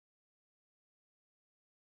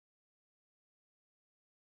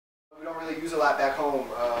We don't really use a lot back home,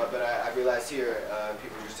 but I realized here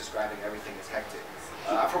people are just describing everything as hectic.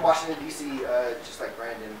 I'm from Washington, D.C., just like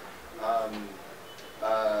Brandon.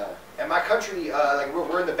 And my country, like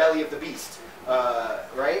we're in the belly of the beast,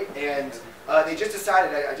 right? And they just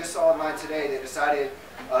decided, I just saw online today, they decided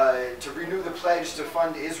to renew the pledge to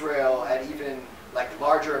fund Israel at even like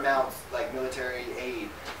larger amounts, like military aid,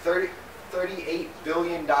 $38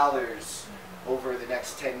 billion over the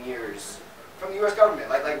next 10 years from the U.S. government.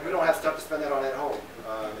 Like we don't have stuff to spend that on at home,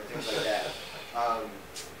 and things like that.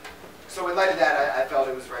 So in light of that, I felt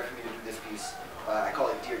it was right for me to do this piece. I call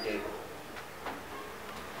it Dear David.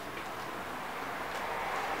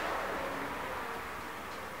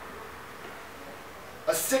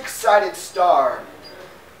 A six-sided star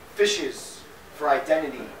fishes for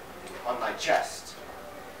identity on my chest.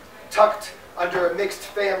 Tucked under a mixed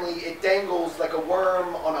family, it dangles like a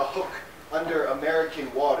worm on a hook under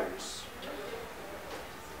American waters.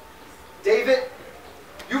 David,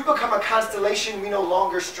 you've become a constellation we no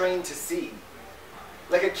longer strain to see.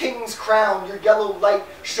 Like a king's crown, your yellow light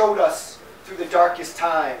showed us through the darkest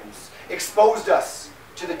times, exposed us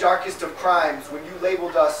to the darkest of crimes when you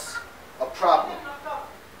labeled us a problem,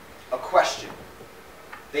 a question.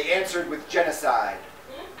 They answered with genocide,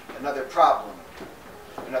 another problem,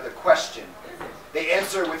 another question. They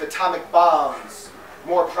answer with atomic bombs,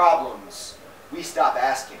 more problems. We stop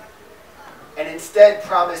asking. And instead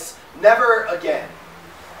promise never again.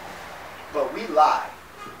 But we lie.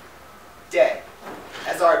 Dead.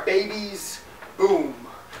 As our babies boom.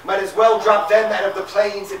 Might as well drop them out of the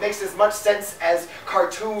planes. It makes as much sense as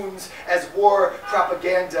cartoons, as war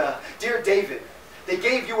propaganda. Dear David, they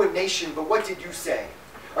gave you a nation, but what did you say?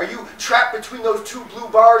 Are you trapped between those two blue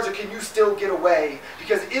bars, or can you still get away?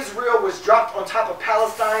 Because Israel was dropped on top of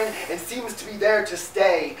Palestine and seems to be there to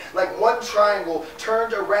stay. Like one triangle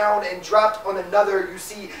turned around and dropped on another. You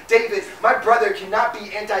see, David, my brother cannot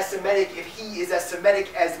be anti-Semitic if he is as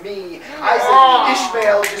Semitic as me. Isaac,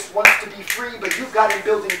 Ishmael just wants to be free, but you've got him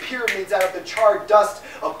building pyramids out of the charred dust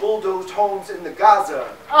of bulldozed homes in the Gaza.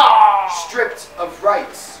 Stripped of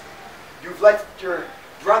rights. You've left your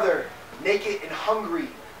brother naked and hungry.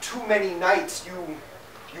 Too many nights,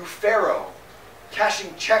 you Pharaoh,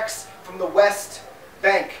 cashing checks from the West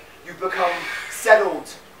Bank. You've become settled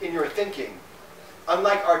in your thinking.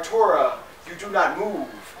 Unlike our Torah, you do not move.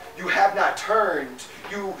 You have not turned.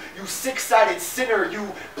 You six-sided sinner.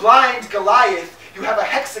 You blind Goliath. You have a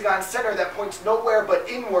hexagon center that points nowhere but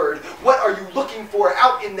inward. What are you looking for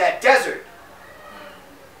out in that desert?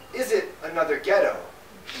 Is it another ghetto?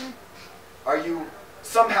 Are you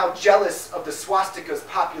somehow jealous of the swastika's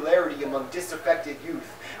popularity among disaffected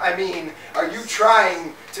youth? I mean, are you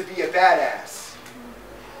trying to be a badass?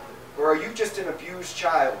 Or are you just an abused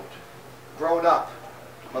child, grown up,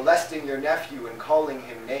 molesting your nephew and calling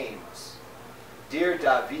him names? Dear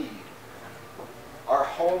David, our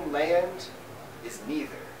homeland is neither.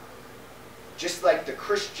 Just like the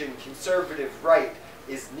Christian conservative right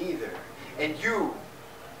is neither. And you,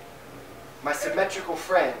 my symmetrical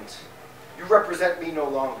friend, you represent me no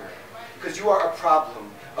longer, because you are a problem,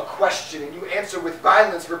 a question, and you answer with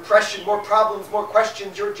violence, repression, more problems, more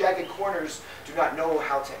questions. Your jagged corners do not know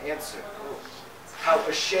how to answer. How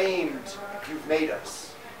ashamed you've made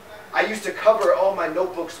us. I used to cover all my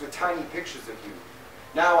notebooks with tiny pictures of you.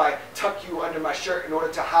 Now I tuck you under my shirt in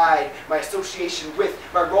order to hide my association with,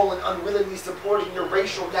 my role in unwillingly supporting your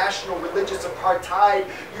racial, national, religious apartheid.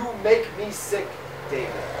 You make me sick,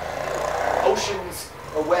 David. Oceans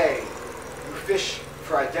away. Fish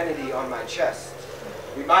for identity on my chest,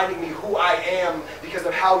 reminding me who I am because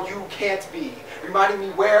of how you can't be, reminding me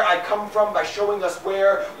where I come from by showing us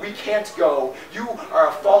where we can't go. You are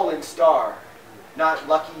a fallen star, not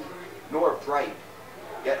lucky nor bright,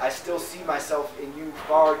 yet I still see myself in you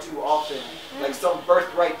far too often, like some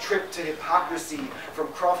birthright trip to hypocrisy from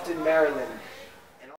Crofton, Maryland,